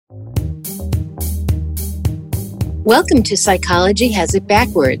Welcome to Psychology Has It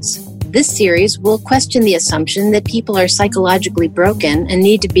Backwards. This series will question the assumption that people are psychologically broken and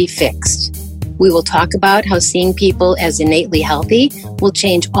need to be fixed. We will talk about how seeing people as innately healthy will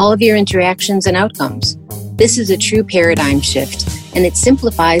change all of your interactions and outcomes. This is a true paradigm shift, and it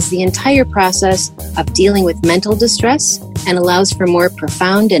simplifies the entire process of dealing with mental distress and allows for more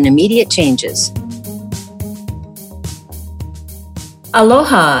profound and immediate changes.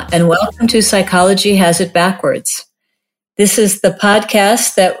 Aloha, and welcome to Psychology Has It Backwards. This is the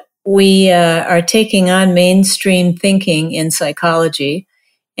podcast that we are taking on mainstream thinking in psychology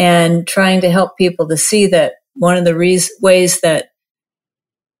and trying to help people to see that one of the reasons that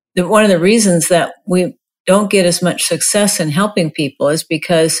we don't get as much success in helping people is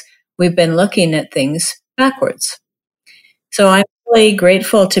because we've been looking at things backwards. So I'm really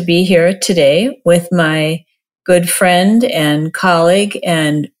grateful to be here today with my good friend and colleague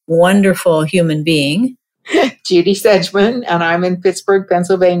and wonderful human being, Judy Sedgman, and I'm in Pittsburgh,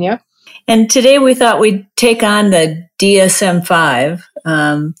 Pennsylvania. And today we thought we'd take on the DSM-5.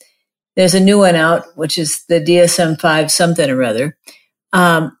 There's a new one out, which is the DSM-5 something or other,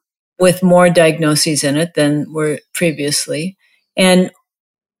 with more diagnoses in it than were previously. And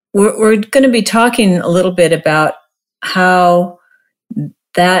we're going to be talking a little bit about how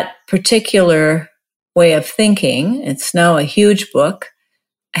that particular way of thinking, it's now a huge book,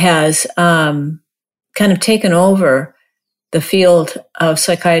 has kind of taken over the field of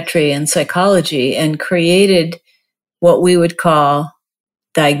psychiatry and psychology and created what we would call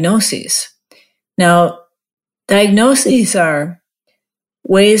diagnoses. Now, diagnoses are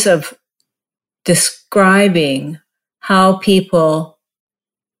ways of describing how people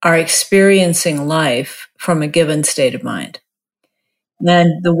are experiencing life from a given state of mind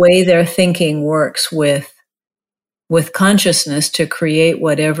and the way their thinking works with consciousness to create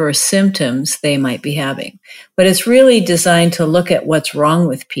whatever symptoms they might be having. But it's really designed to look at what's wrong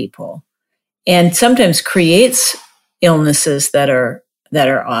with people and sometimes creates illnesses that are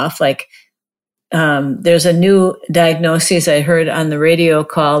off. Like there's a new diagnosis I heard on the radio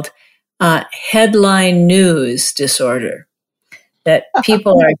called headline news disorder, that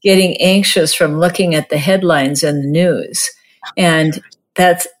people are getting anxious from looking at the headlines in the news. And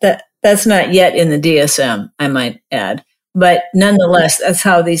that's not yet in the DSM, I might add. But nonetheless, that's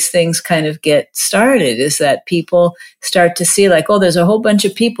how these things kind of get started, is that people start to see like, oh, there's a whole bunch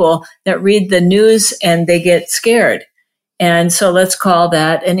of people that read the news and they get scared. And so let's call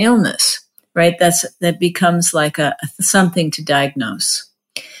that an illness, right? That becomes like something to diagnose.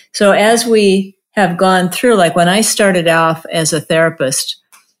 So as we have gone through, like when I started off as a therapist,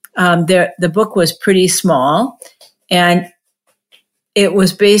 the book was pretty small, and it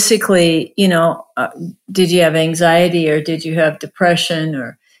was basically, did you have anxiety, or did you have depression,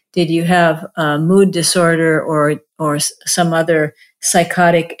 or did you have mood disorder or some other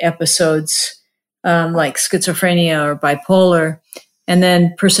psychotic episodes like schizophrenia or bipolar, and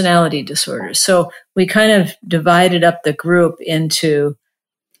then personality disorders. So we kind of divided up the group into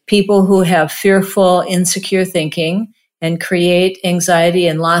people who have fearful, insecure thinking and create anxiety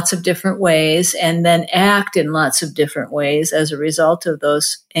in lots of different ways and then act in lots of different ways as a result of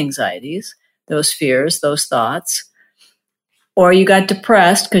those anxieties, those fears, those thoughts. Or you got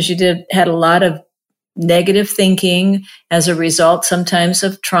depressed because you had a lot of negative thinking as a result sometimes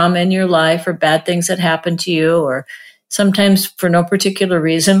of trauma in your life or bad things that happened to you, or sometimes for no particular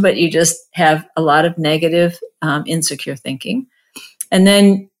reason, but you just have a lot of negative, insecure thinking. And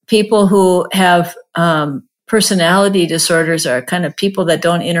then people who have personality disorders are kind of people that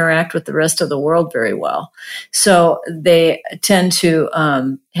don't interact with the rest of the world very well. So they tend to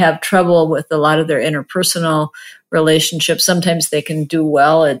have trouble with a lot of their interpersonal relationships. Sometimes they can do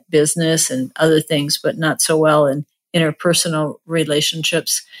well at business and other things, but not so well in interpersonal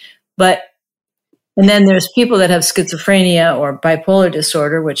relationships. And then there's people that have schizophrenia or bipolar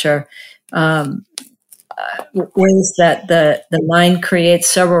disorder, which are ways that the mind creates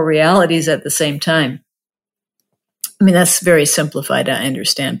several realities at the same time. I mean, that's very simplified, I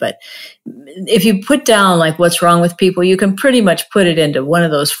understand. But if you put down like what's wrong with people, you can pretty much put it into one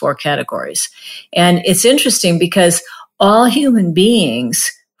of those four categories. And it's interesting because all human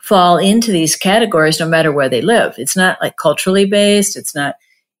beings fall into these categories no matter where they live. It's not like culturally based.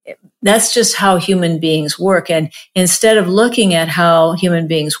 That's just how human beings work. And instead of looking at how human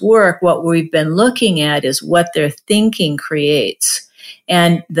beings work, what we've been looking at is what their thinking creates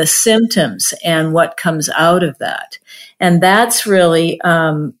and the symptoms and what comes out of that. And that's really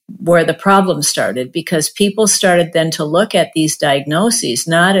where the problem started, because people started then to look at these diagnoses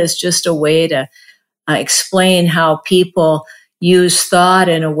not as just a way to explain how people use thought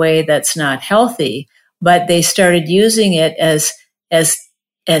in a way that's not healthy, but they started using it as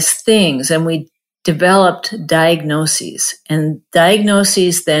things, and we developed diagnoses, and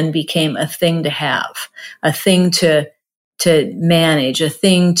diagnoses then became a thing to have, a thing to manage, a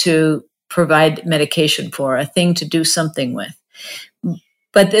thing to provide medication for, a thing to do something with.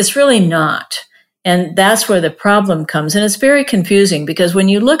 But it's really not. And that's where the problem comes. And it's very confusing because when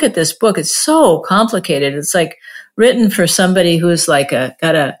you look at this book, it's so complicated. It's like written for somebody who's like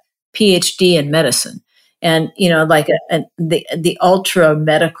got a PhD in medicine and, like the ultra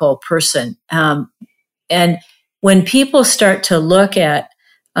medical person. And when people start to look at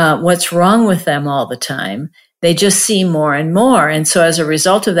what's wrong with them all the time, they just see more and more. And so as a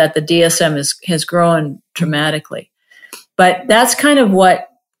result of that, the DSM has grown dramatically. But that's kind of what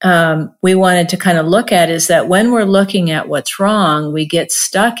we wanted to kind of look at, is that when we're looking at what's wrong, we get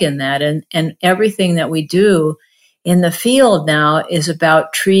stuck in that. And everything that we do in the field now is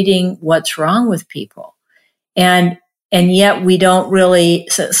about treating what's wrong with people. And yet we don't really,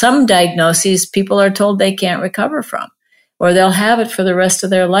 some diagnoses people are told they can't recover from, or they'll have it for the rest of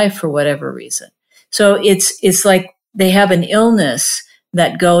their life for whatever reason. So it's like they have an illness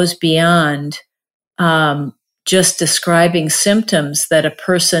that goes beyond just describing symptoms that a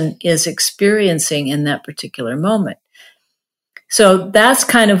person is experiencing in that particular moment. So that's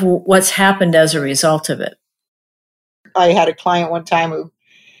kind of what's happened as a result of it. I had a client one time who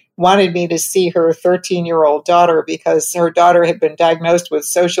wanted me to see her 13-year-old daughter because her daughter had been diagnosed with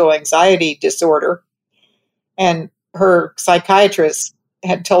social anxiety disorder. And her psychiatrist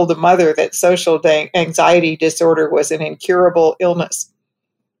had told the mother that social anxiety disorder was an incurable illness.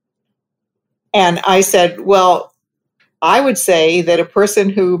 And I said, well, I would say that a person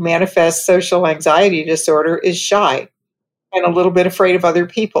who manifests social anxiety disorder is shy and a little bit afraid of other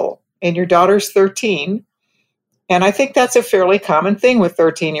people. And your daughter's 13. And I think that's a fairly common thing with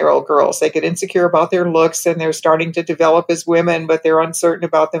 13-year-old girls. They get insecure about their looks and they're starting to develop as women, but they're uncertain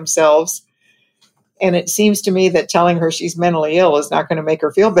about themselves. And it seems to me that telling her she's mentally ill is not going to make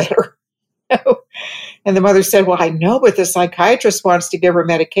her feel better. And the mother said, well, I know, but the psychiatrist wants to give her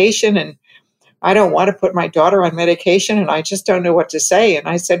medication and I don't want to put my daughter on medication and I just don't know what to say. And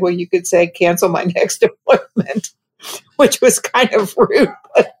I said, well, you could say, cancel my next appointment, which was kind of rude.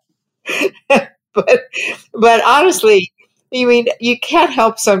 But honestly, I mean, you can't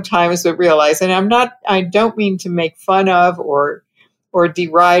help sometimes but realize, and I don't mean to make fun of or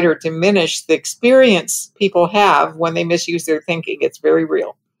deride or diminish the experience people have when they misuse their thinking. It's very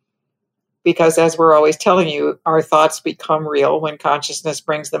real. Because as we're always telling you, our thoughts become real when consciousness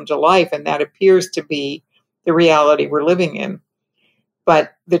brings them to life, and that appears to be the reality we're living in.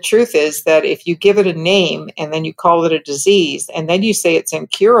 But the truth is that if you give it a name and then you call it a disease and then you say it's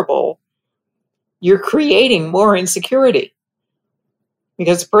incurable, you're creating more insecurity.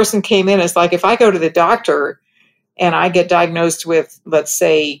 Because the person came in, it's like if I go to the doctor and I get diagnosed with, let's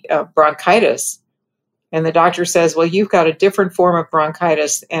say, bronchitis, and the doctor says, well, you've got a different form of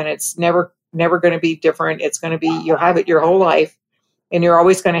bronchitis and it's never going to be different. It's going to be, you'll have it your whole life and you're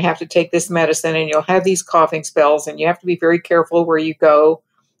always going to have to take this medicine and you'll have these coughing spells and you have to be very careful where you go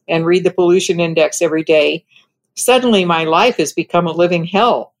and read the pollution index every day. Suddenly my life has become a living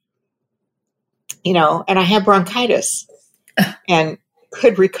hell, and I have bronchitis and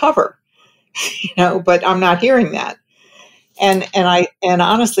could recover, but I'm not hearing that. And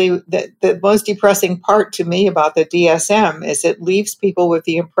honestly, the most depressing part to me about the DSM is it leaves people with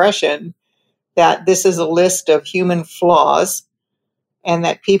the impression that this is a list of human flaws and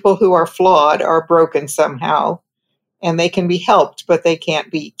that people who are flawed are broken somehow and they can be helped, but they can't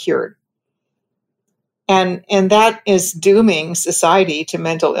be cured. And that is dooming society to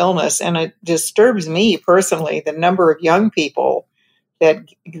mental illness. And it disturbs me personally, the number of young people that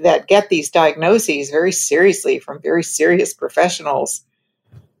get these diagnoses very seriously from very serious professionals.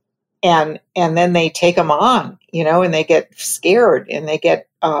 And then they take them on, and they get scared and they get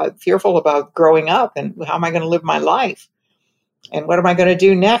fearful about growing up and how am I going to live my life? And what am I going to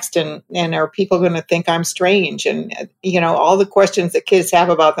do next? And are people going to think I'm strange? And, all the questions that kids have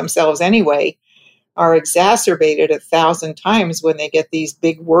about themselves anyway are exacerbated 1,000 times when they get these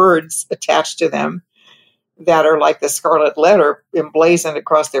big words attached to them that are like the scarlet letter emblazoned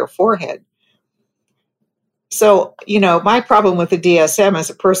across their forehead. So, my problem with the DSM as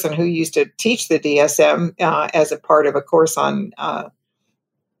a person who used to teach the DSM as a part of a course on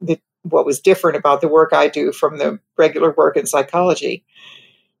what was different about the work I do from the regular work in psychology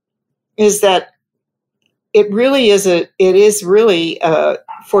is that it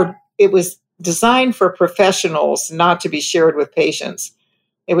was designed for professionals not to be shared with patients.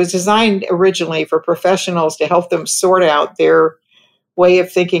 It was designed originally for professionals to help them sort out their way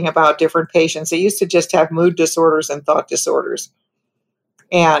of thinking about different patients. They used to just have mood disorders and thought disorders.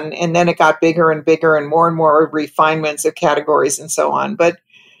 And then it got bigger and bigger and more refinements of categories and so on. But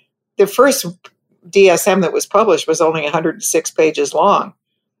the first DSM that was published was only 106 pages long.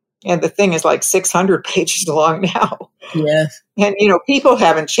 And the thing is like 600 pages long now. Yes. And, people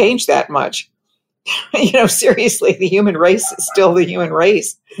haven't changed that much. Seriously, the human race is still the human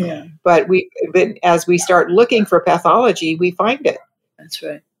race. Yeah. But as we start looking for pathology, we find it. That's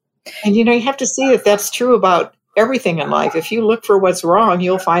right. And, you have to see if that's true about everything in life. If you look for what's wrong,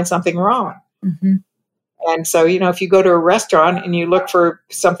 you'll find something wrong. Mm-hmm. And so, if you go to a restaurant and you look for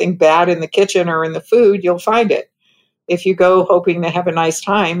something bad in the kitchen or in the food, you'll find it. If you go hoping to have a nice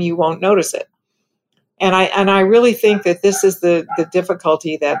time, you won't notice it. And I really think that this is the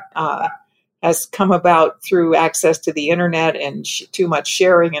difficulty that has come about through access to the internet and too much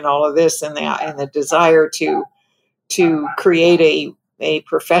sharing and all of this, and the desire to create a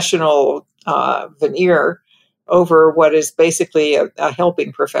professional veneer over what is basically a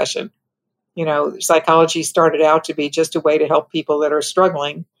helping profession. Psychology started out to be just a way to help people that are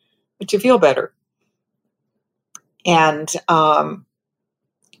struggling to feel better. And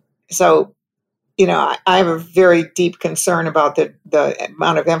so, I have a very deep concern about the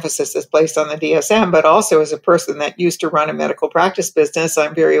amount of emphasis that's placed on the DSM, but also as a person that used to run a medical practice business,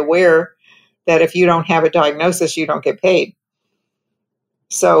 I'm very aware that if you don't have a diagnosis, you don't get paid.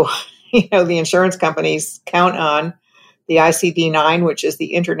 So, the insurance companies count on the ICD-9, which is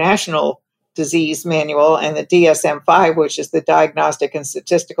the International Disease Manual, and the DSM-5, which is the Diagnostic and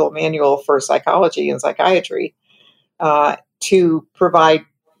Statistical Manual for Psychology and Psychiatry, to provide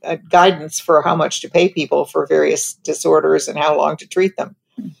guidance for how much to pay people for various disorders and how long to treat them.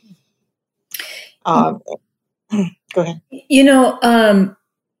 Go ahead.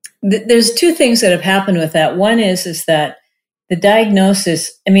 There's two things that have happened with that. One is that the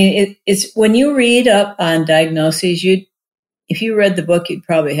diagnosis, it's when you read up on diagnoses, if you read the book, you'd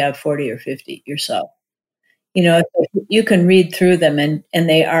probably have 40 or 50 yourself. You can read through them and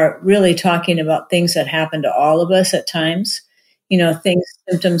they are really talking about things that happen to all of us at times,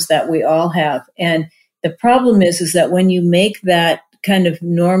 symptoms that we all have. And the problem is that when you make that kind of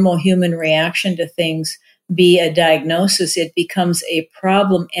normal human reaction to things be a diagnosis, it becomes a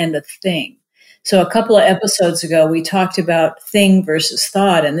problem and a thing. So a couple of episodes ago, we talked about thing versus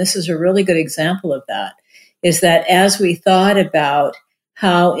thought, and this is a really good example of that, is that as we thought about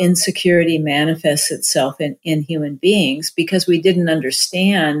how insecurity manifests itself in human beings, because we didn't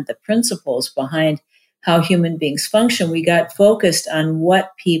understand the principles behind how human beings function, we got focused on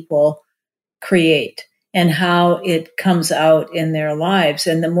what people create and how it comes out in their lives.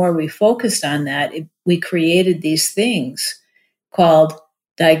 And the more we focused on that, we created these things called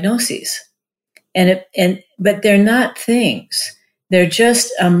diagnoses. But they're not things. They're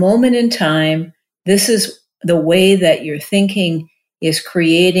just a moment in time. This is the way that your thinking is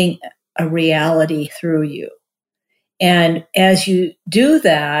creating a reality through you. And as you do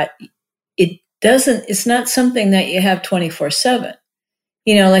that, it's not something that you have 24/7.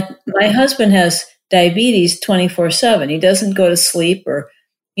 Like my husband has diabetes 24/7. He doesn't go to sleep, or,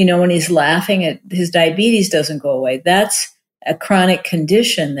 when he's laughing, his diabetes doesn't go away. That's a chronic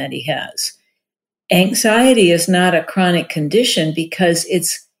condition that he has. Anxiety is not a chronic condition because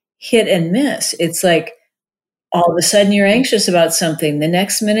it's hit and miss. It's like all of a sudden you're anxious about something. The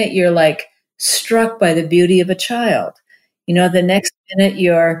next minute you're like struck by the beauty of a child. The next minute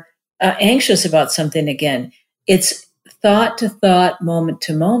you're anxious about something again. It's thought to thought, moment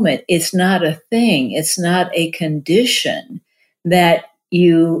to moment. It's not a thing. It's not a condition that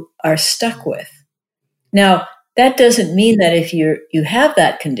you are stuck with. Now, that doesn't mean that if you have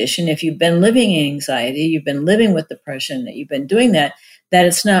that condition, if you've been living in anxiety, you've been living with depression, that you've been doing that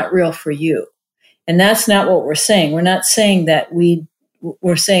it's not real for you. And that's not what we're saying. We're not saying that we're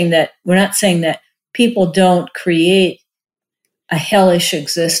not saying that people don't create a hellish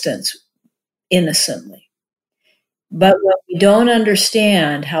existence innocently. But when we don't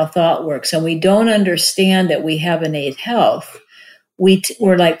understand how thought works, and we don't understand that we have innate health,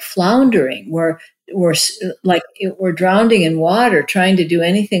 we're like floundering. We're like we're drowning in water, trying to do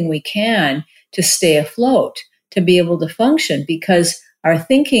anything we can to stay afloat, to be able to function, because our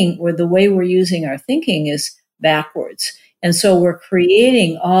thinking, or the way we're using our thinking, is backwards. And so we're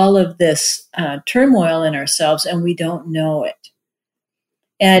creating all of this turmoil in ourselves, and we don't know it.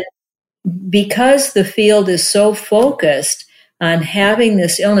 And because the field is so focused on having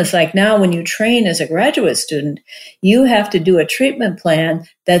this illness, like now when you train as a graduate student, you have to do a treatment plan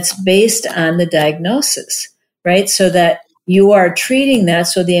that's based on the diagnosis, right? So that you are treating that,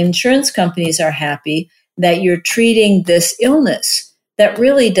 so the insurance companies are happy that you're treating this illness. that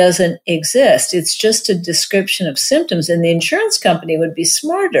really doesn't exist. It's just a description of symptoms. And the insurance company would be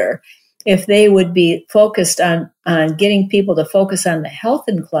smarter if they would be focused on getting people to focus on the health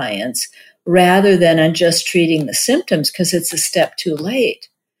in clients rather than on just treating the symptoms, because it's a step too late.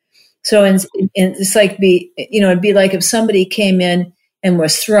 So it's like it'd be like if somebody came in and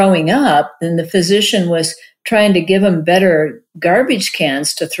was throwing up, then the physician was trying to give them better garbage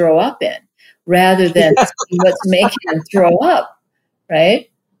cans to throw up in rather than what's making them throw up, right?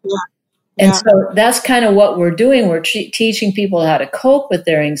 Yeah. And so that's kind of what we're doing. We're teaching people how to cope with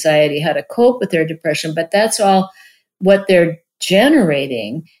their anxiety, how to cope with their depression, but that's all what they're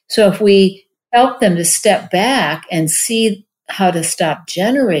generating. So if we help them to step back and see how to stop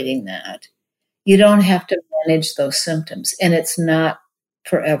generating that, you don't have to manage those symptoms, and it's not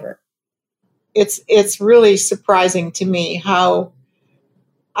forever. It's really surprising to me how,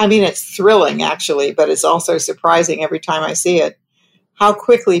 it's thrilling actually, but it's also surprising every time I see it, how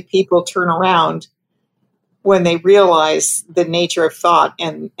quickly people turn around when they realize the nature of thought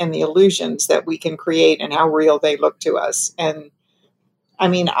and the illusions that we can create and how real they look to us. And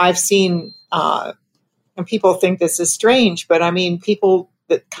I've seen, and people think this is strange, but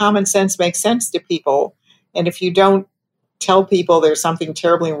that common sense makes sense to people. And if you don't tell people there's something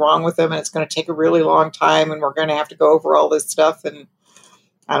terribly wrong with them and it's going to take a really long time and we're going to have to go over all this stuff, and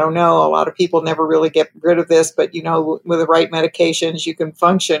I don't know, a lot of people never really get rid of this, but with the right medications you can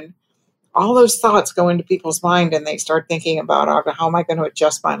function. All those thoughts go into people's mind and they start thinking about, how am I going to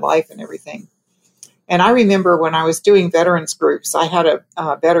adjust my life and everything. And I remember when I was doing veterans groups, I had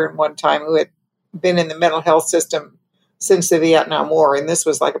a veteran one time who had been in the mental health system since the Vietnam War, and this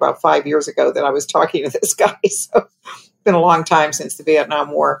was like about 5 years ago that I was talking to this guy, so been a long time since the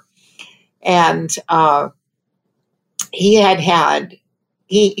Vietnam War. And he had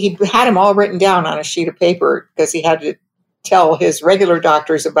him all written down on a sheet of paper because he had to tell his regular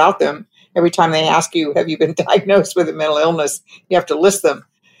doctors about them. Every time they ask you, have you been diagnosed with a mental illness, you have to list them.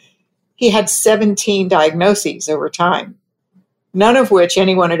 He had 17 diagnoses over time, none of which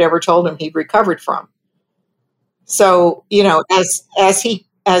anyone had ever told him he'd recovered from. So,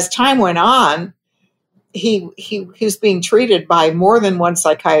 as time went on, he was being treated by more than one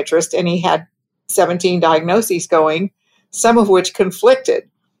psychiatrist, and he had 17 diagnoses going, some of which conflicted.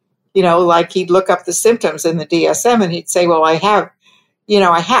 Like he'd look up the symptoms in the DSM and he'd say, well, I have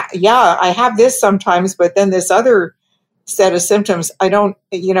this sometimes, but then this other set of symptoms, I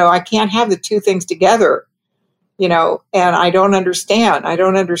can't have the two things together, and I don't understand. I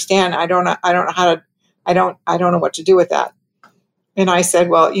don't know what to do with that. And I said,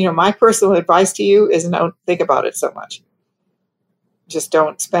 well, my personal advice to you is don't think about it so much. Just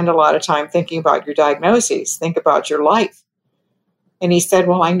don't spend a lot of time thinking about your diagnoses. Think about your life. And he said,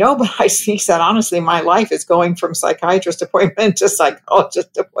 well, I know, but he said, honestly, my life is going from psychiatrist appointment to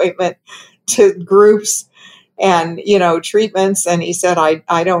psychologist appointment to groups and, treatments. And he said,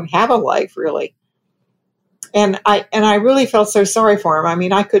 I don't have a life really. And I really felt so sorry for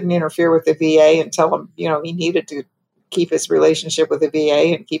him. I couldn't interfere with the VA and tell him, he needed to keep his relationship with the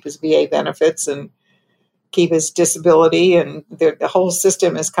VA and keep his VA benefits and keep his disability. And the whole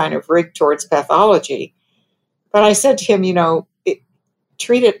system is kind of rigged towards pathology. But I said to him,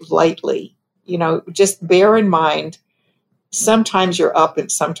 treat it lightly. Just bear in mind, sometimes you're up and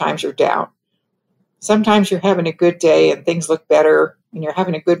sometimes you're down. Sometimes you're having a good day and things look better, and you're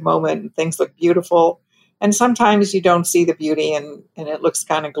having a good moment and things look beautiful. And sometimes you don't see the beauty and it looks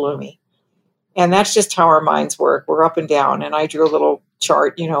kind of gloomy. And that's just how our minds work. We're up and down. And I drew a little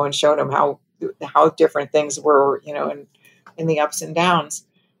chart, and showed him how different things were, in the ups and downs.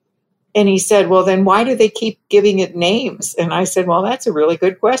 And he said, well, then why do they keep giving it names? And I said, well, that's a really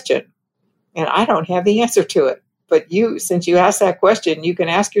good question. And I don't have the answer to it. But since you asked that question, you can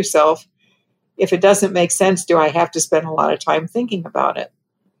ask yourself, if it doesn't make sense, do I have to spend a lot of time thinking about it?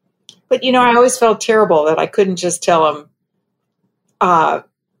 But, I always felt terrible that I couldn't just tell him,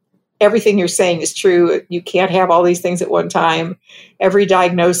 everything you're saying is true. You can't have all these things at one time. Every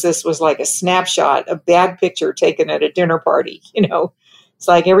diagnosis was like a snapshot, a bad picture taken at a dinner party. It's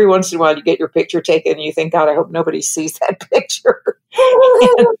like every once in a while you get your picture taken and you think, God, I hope nobody sees that picture.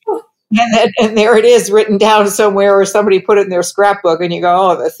 and there it is written down somewhere, or somebody put it in their scrapbook, and you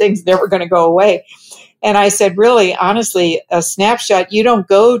go, oh, the thing's never going to go away. And I said, really, honestly, a snapshot, you don't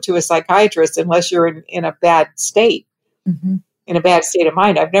go to a psychiatrist unless you're in a bad state. Mm-hmm. In a bad state of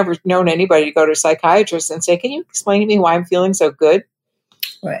mind. I've never known anybody to go to a psychiatrist and say, can you explain to me why I'm feeling so good?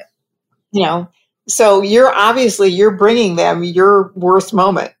 Right. So you're bringing them your worst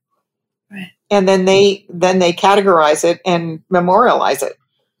moment. Right. And then they categorize it and memorialize it.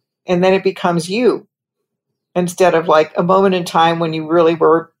 And then it becomes you. instead of like a moment in time when you really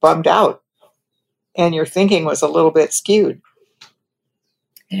were bummed out and your thinking was a little bit skewed.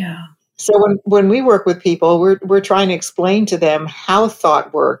 Yeah. So when we work with people, we're trying to explain to them how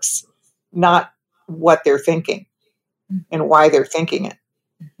thought works, not what they're thinking and why they're thinking it.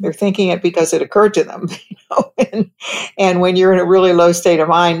 They're thinking it because it occurred to them, and when you're in a really low state of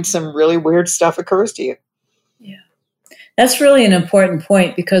mind, some really weird stuff occurs to you. Yeah. That's really an important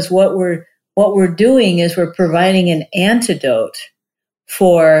point, because what we're doing is we're providing an antidote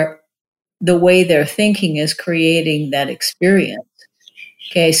for the way they're thinking is creating that experience.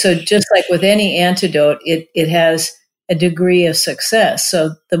 Okay, so just like with any antidote, it has a degree of success.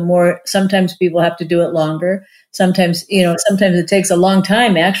 So the more, sometimes people have to do it longer. Sometimes it takes a long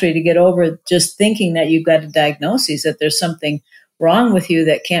time actually to get over just thinking that you've got a diagnosis, that there's something wrong with you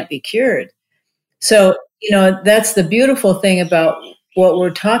that can't be cured. So, that's the beautiful thing about what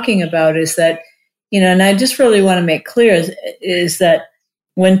we're talking about, is that, and I just really want to make clear is that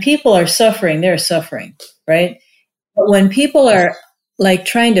when people are suffering, they're suffering, right? But when people are like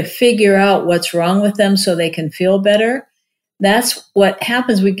trying to figure out what's wrong with them so they can feel better, that's what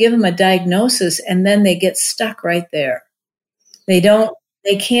happens. We give them a diagnosis and then they get stuck right there. They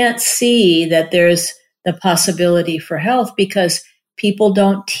can't see that there's the possibility for health, because people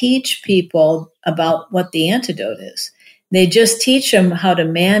don't teach people about what the antidote is. They just teach them how to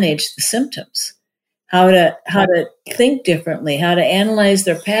manage the symptoms, how to think differently, how to analyze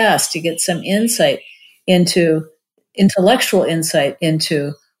their past to get some intellectual insight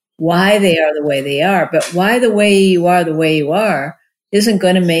into why they are the way they are. But why the way you are isn't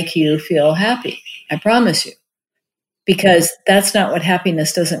going to make you feel happy. I promise you. Because that's not what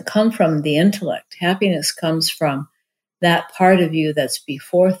happiness doesn't come from the intellect. Happiness comes from that part of you that's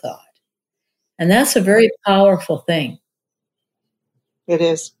before thought. And that's a very powerful thing. It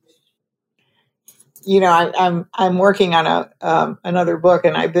is. I'm working on another book,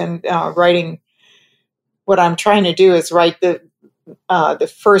 and I've been writing. What I'm trying to do is write the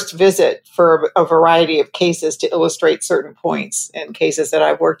first visit for a variety of cases to illustrate certain points and cases that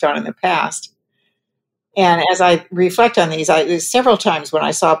I've worked on in the past. And as I reflect on these, several times when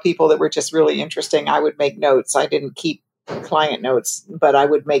I saw people that were just really interesting, I would make notes. I didn't keep client notes, but I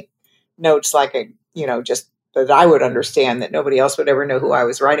would make notes like just that I would understand, that nobody else would ever know who I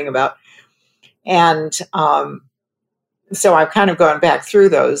was writing about. And so I've kind of gone back through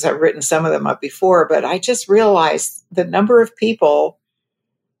those. I've written some of them up before, but I just realized the number of people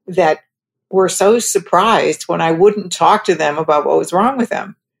that were so surprised when I wouldn't talk to them about what was wrong with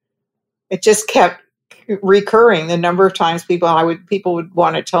them. It just kept recurring. The number of times people would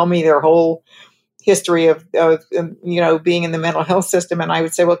want to tell me their whole history of being in the mental health system, and I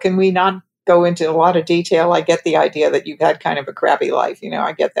would say, well, can we not go into a lot of detail? I get the idea that you've had kind of a crappy life.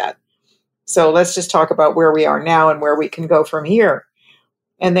 I get that. So let's just talk about where we are now and where we can go from here.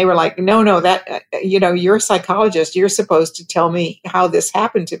 And they were like, no, that, you're a psychologist. You're supposed to tell me how this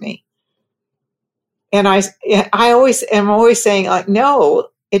happened to me. And I always am saying, like, no,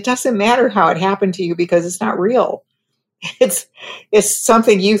 it doesn't matter how it happened to you, because it's not real. It's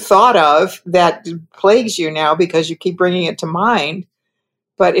something you thought of that plagues you now because you keep bringing it to mind.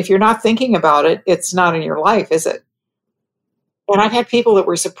 But if you're not thinking about it, it's not in your life, is it? And I've had people that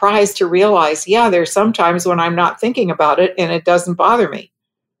were surprised to realize, yeah, there's sometimes when I'm not thinking about it and it doesn't bother me.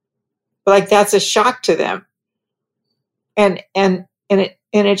 Like, that's a shock to them. And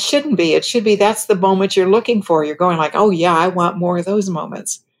it shouldn't be. It should be, that's the moment you're looking for. You're going like, oh yeah, I want more of those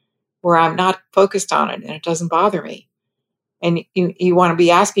moments where I'm not focused on it and it doesn't bother me. And you want to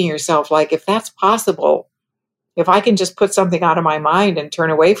be asking yourself, like, if that's possible, if I can just put something out of my mind and turn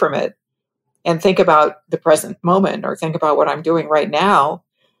away from it and think about the present moment, or think about what I'm doing right now,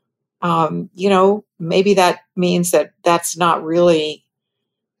 maybe that means that that's not really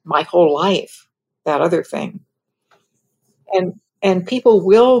my whole life, that other thing. And people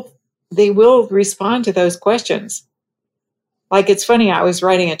will respond to those questions. Like, it's funny, I was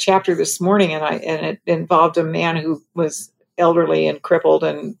writing a chapter this morning and it involved a man who was elderly and crippled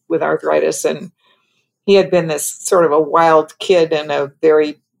and with arthritis, and he had been this sort of a wild kid and a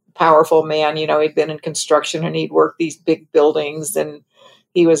very powerful man. He'd been in construction and he'd worked these big buildings, and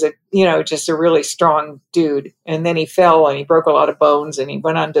he was just a really strong dude. And then he fell and he broke a lot of bones and he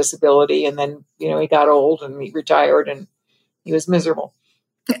went on disability. And then, he got old and he retired and he was miserable.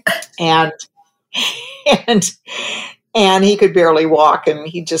 And he could barely walk, and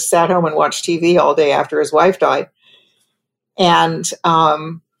he just sat home and watched TV all day after his wife died. And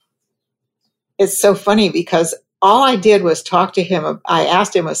it's so funny because all I did was talk to him. I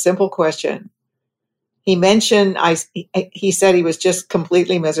asked him a simple question. he mentioned, he said he was just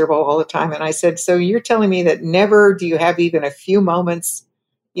completely miserable all the time. And I said, so you're telling me that never do you have even a few moments,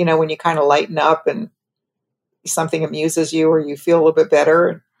 when you kind of lighten up and something amuses you or you feel a little bit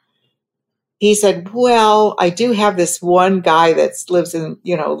better? He said, well, I do have this one guy that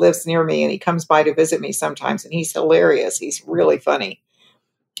lives near me, and he comes by to visit me sometimes, and he's hilarious. He's really funny.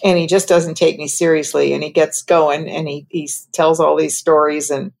 And he just doesn't take me seriously, and he gets going, and he tells all these stories.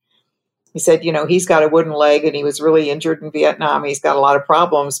 And he said, he's got a wooden leg, and he was really injured in Vietnam. He's got a lot of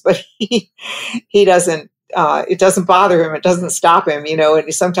problems, but he doesn't, it doesn't bother him. It doesn't stop him,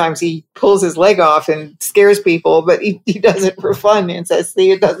 and sometimes he pulls his leg off and scares people, but he does it for fun and says,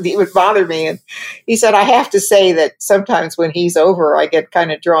 see, it doesn't even bother me. And he said, I have to say that sometimes when he's over, I get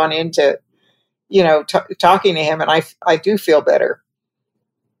kind of drawn into, talking to him, and I do feel better.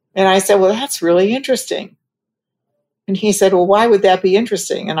 And I said, well, that's really interesting. And he said, well, why would that be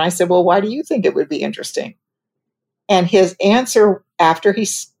interesting? And I said, well, why do you think it would be interesting? And his answer, after he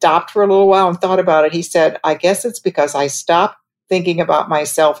stopped for a little while and thought about it, he said, I guess it's because I stopped thinking about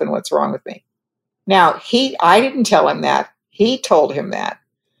myself and what's wrong with me. Now, I didn't tell him that. He told him that.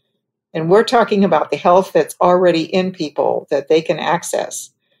 And we're talking about the health that's already in people that they can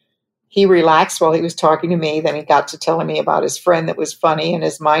access. He relaxed while he was talking to me. Then he got to telling me about his friend that was funny, and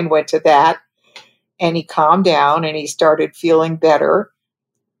his mind went to that. And he calmed down and he started feeling better.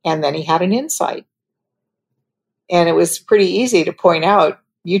 And then he had an insight. And it was pretty easy to point out,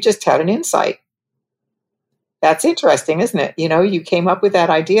 you just had an insight. That's interesting, isn't it? You came up with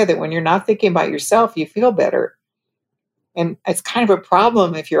that idea that when you're not thinking about yourself, you feel better. And it's kind of a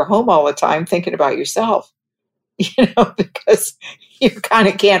problem if you're home all the time thinking about yourself, because you kind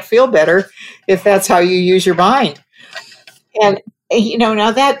of can't feel better if that's how you use your mind. And,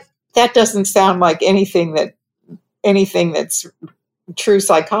 now that doesn't sound like anything that's true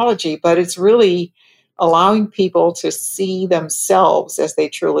psychology, but it's really allowing people to see themselves as they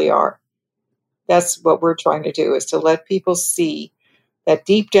truly are. That's what we're trying to do, is to let people see that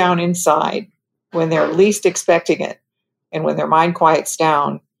deep down inside, when they're least expecting it, and when their mind quiets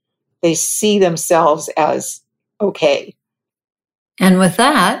down, they see themselves as okay. And with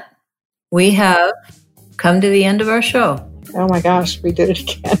that, we have come to the end of our show. Oh my gosh, we did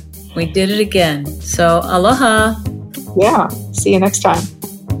it again. We did it again. So, aloha. Yeah, see you next time.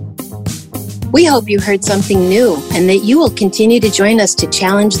 We hope you heard something new and that you will continue to join us to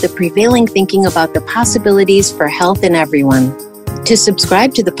challenge the prevailing thinking about the possibilities for health in everyone. To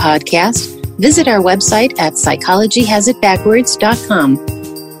subscribe to the podcast, visit our website at psychologyhasitbackwards.com.